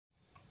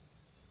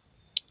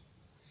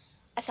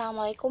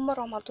Assalamualaikum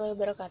warahmatullahi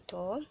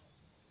wabarakatuh.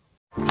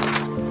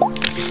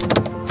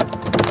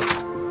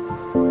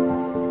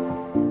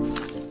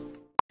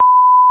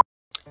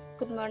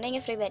 Good morning,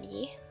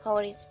 everybody. How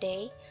are you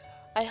today?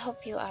 I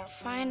hope you are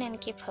fine and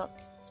keep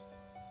healthy.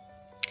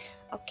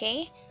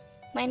 Okay,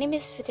 my name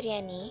is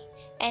Fitriani,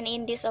 and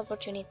in this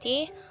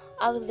opportunity,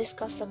 I will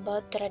discuss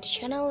about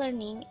traditional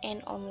learning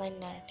and online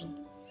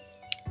learning.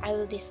 I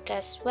will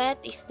discuss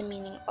what is the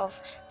meaning of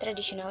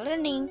traditional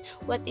learning,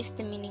 what is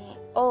the meaning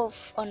of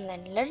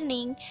online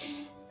learning,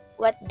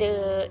 what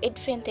the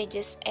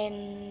advantages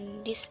and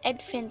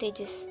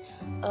disadvantages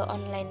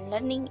online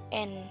learning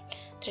and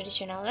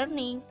traditional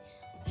learning,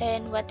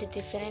 and what the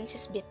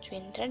differences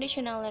between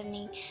traditional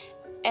learning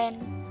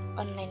and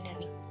online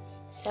learning.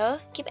 So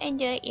keep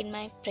enjoy in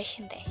my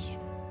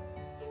presentation.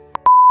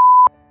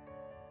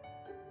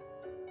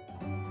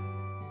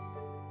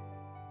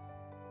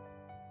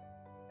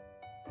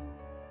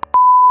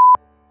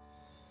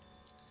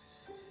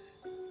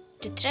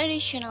 The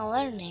traditional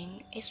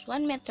learning is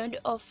one method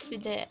of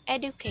the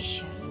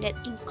education that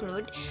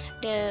include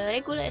the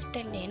regular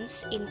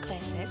attendance in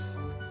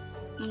classes,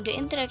 the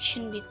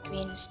interaction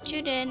between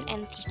student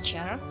and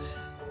teacher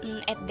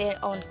at their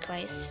own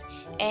class,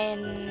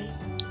 and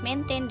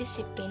maintain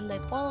discipline by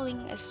following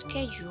a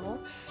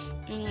schedule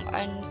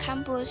on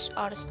campus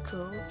or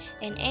school,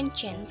 and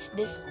enhance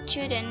the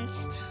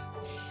students'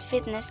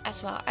 fitness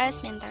as well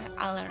as mental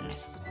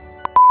alertness.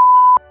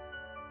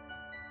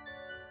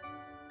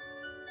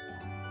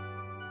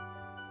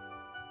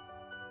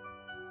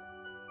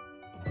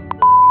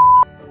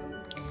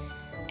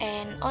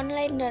 And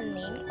online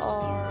learning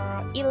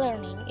or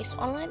e-learning is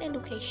online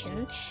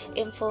education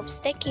involves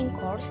taking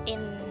course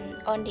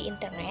on the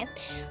internet.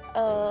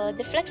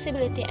 The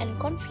flexibility and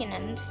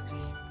convenience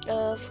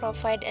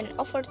provide an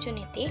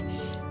opportunity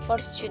for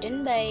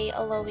students by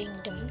allowing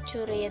them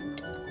to read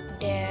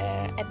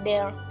at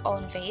their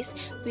own pace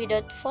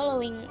without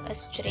following a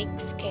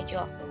strict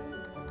schedule.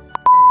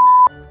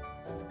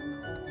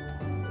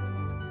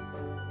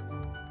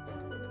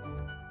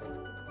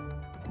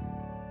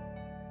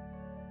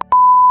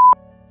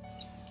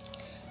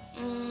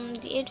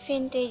 The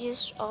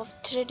advantages of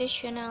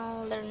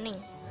traditional learning.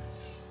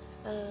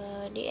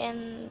 The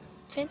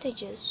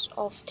advantages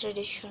of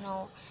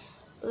traditional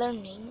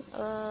learning,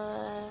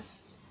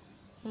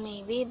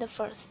 maybe the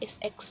first is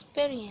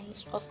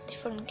experience of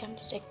different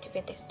campus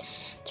activities.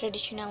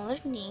 Traditional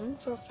learning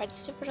provides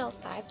several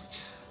types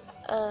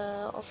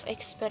of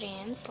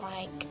experience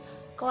like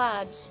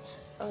clubs,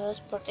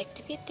 sport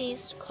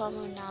activities,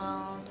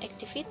 communal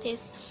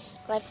activities,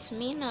 live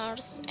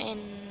seminars, and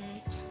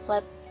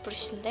lab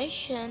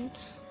presentation,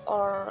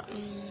 or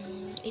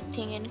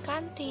eating in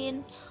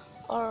canteen,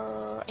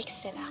 or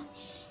etc.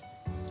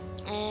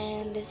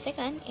 And the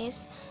second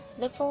is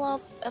develop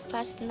a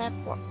fast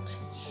network.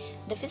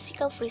 The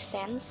physical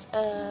presence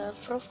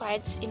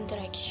provides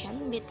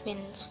interaction between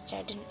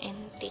student and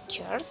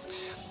teachers.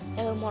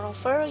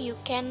 Moreover, you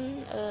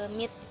can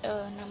meet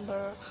a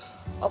number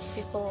of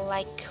people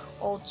like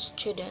old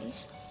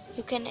students.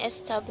 You can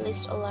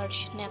establish a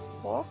large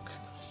network,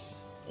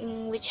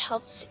 which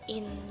helps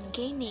in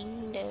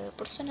gaining the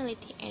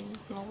personality and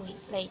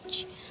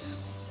knowledge.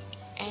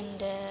 And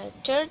the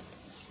third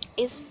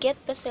is get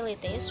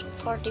facilities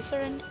for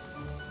different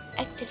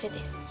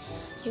activities.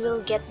 You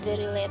will get the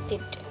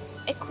related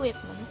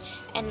equipment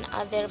and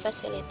other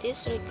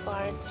facilities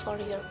required for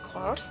your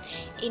course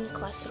in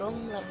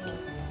classroom learning.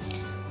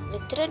 The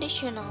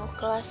traditional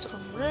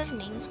classroom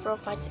learning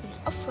provides an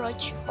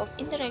approach of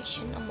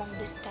interaction among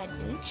the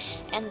student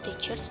and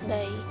teachers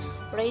by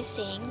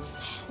raising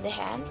the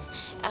hands,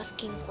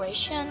 asking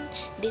questions,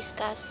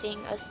 discussing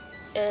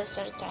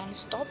certain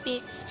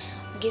topics,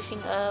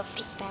 giving a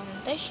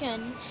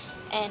presentation,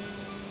 and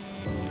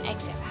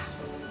etc.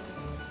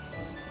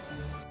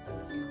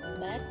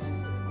 But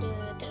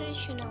the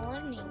traditional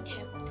learning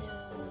have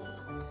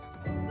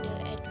the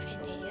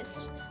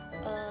advantages,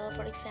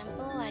 for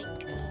example,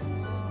 like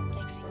more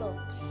flexible,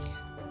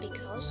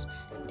 because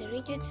the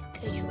rigid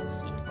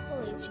schedules in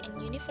college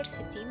and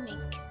university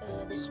make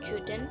the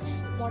student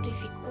more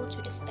difficult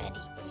to the study.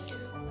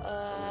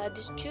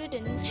 The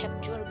students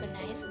have to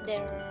organize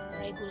their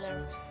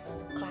regular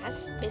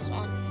class based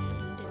on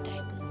the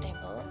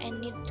timetable and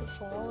need to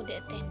follow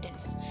the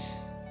attendance.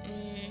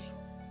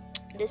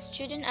 The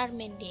students are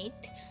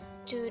mandated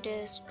to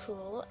the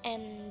school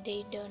and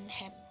they don't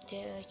have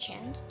the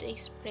chance to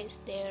express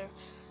their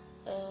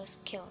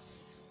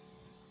skills.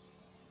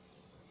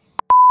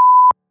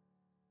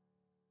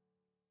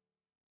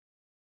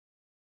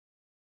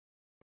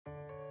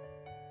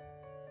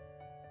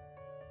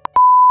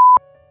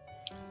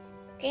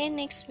 Okay,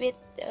 next with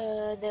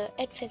the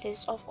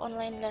advantage of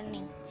online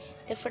learning.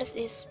 The first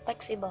is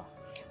flexible.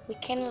 We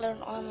can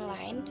learn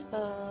online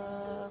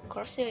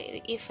course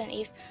even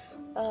if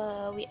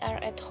we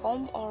are at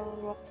home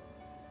or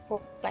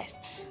workplace.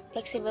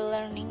 Flexible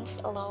learning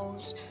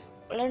allows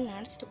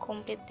learners to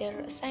complete their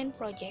assigned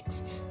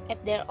projects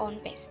at their own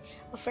pace.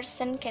 A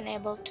person can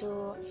able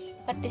to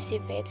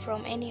participate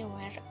from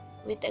anywhere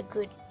with a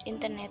good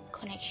internet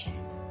connection.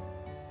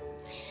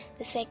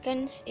 The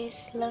second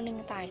is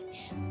learning time.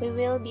 We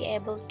will be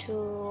able to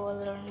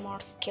learn more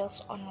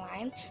skills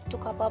online to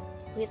cope up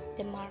with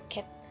the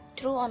market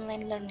through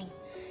online learning.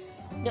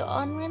 The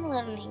online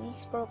learning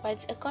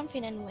provides a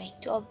convenient way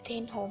to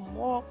obtain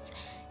homework,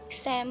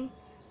 exam,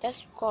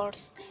 test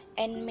scores,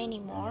 and many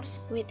more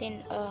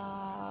within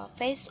a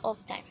phase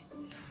of time.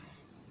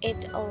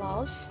 It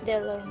allows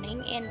the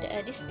learning in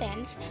a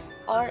distance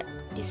or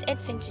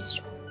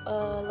disadvantaged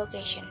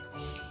location.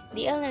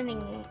 The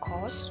e-learning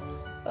course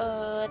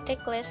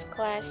take less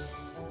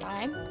class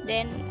time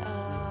than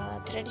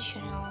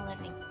traditional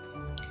learning.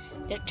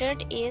 The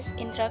third is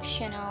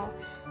instructional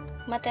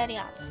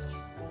materials.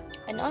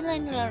 An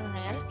online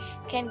learner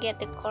can get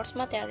the course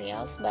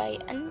materials by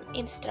an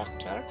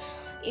instructor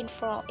in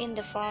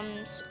the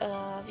forms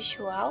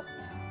visual,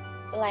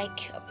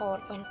 like a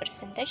PowerPoint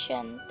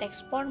presentation,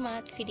 text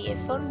format,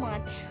 PDF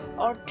format,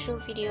 or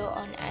through video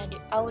on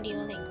audio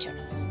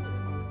lectures.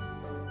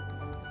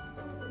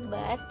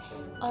 But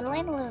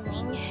online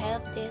learning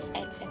have this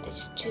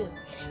advantage too.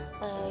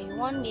 You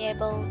won't be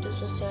able to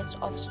sources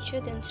of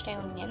student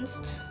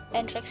reunions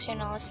and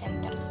recreational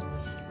centers.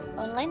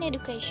 Online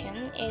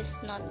education is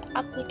not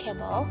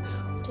applicable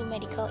to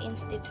medical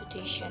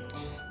institution.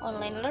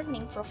 Online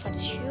learning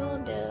provides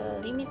you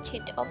the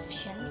limited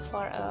option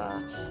for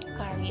a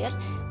career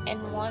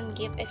and won't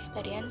give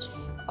experience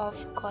of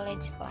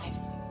college life.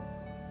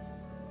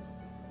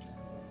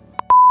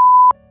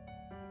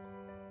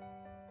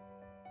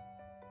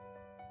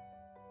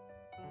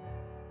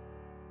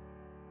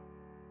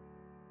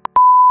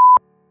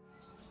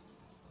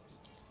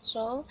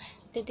 So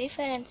the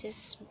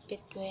differences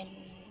between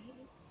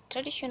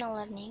traditional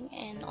learning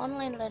and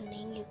online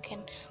learning you can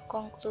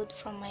conclude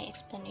from my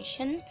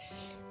explanation.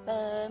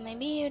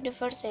 Maybe the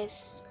first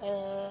is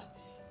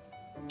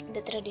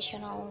the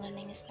traditional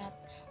learning is not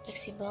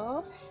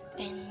flexible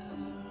and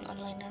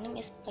online learning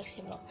is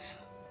flexible.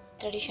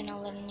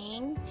 Traditional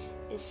learning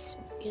is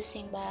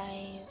using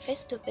by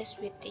face-to-face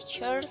with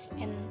teachers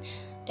and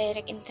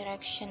direct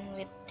interaction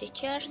with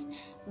teachers,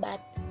 but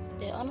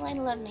the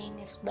online learning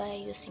is by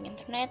using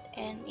internet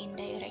and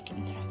indirect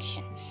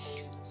interaction.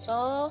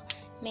 So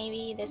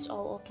maybe that's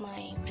all of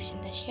my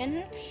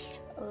presentation.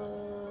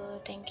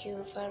 Thank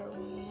you for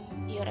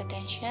your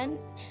attention,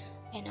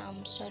 and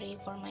I'm sorry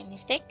for my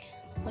mistake.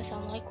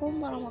 Wassalamualaikum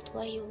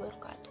warahmatullahi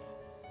wabarakatuh.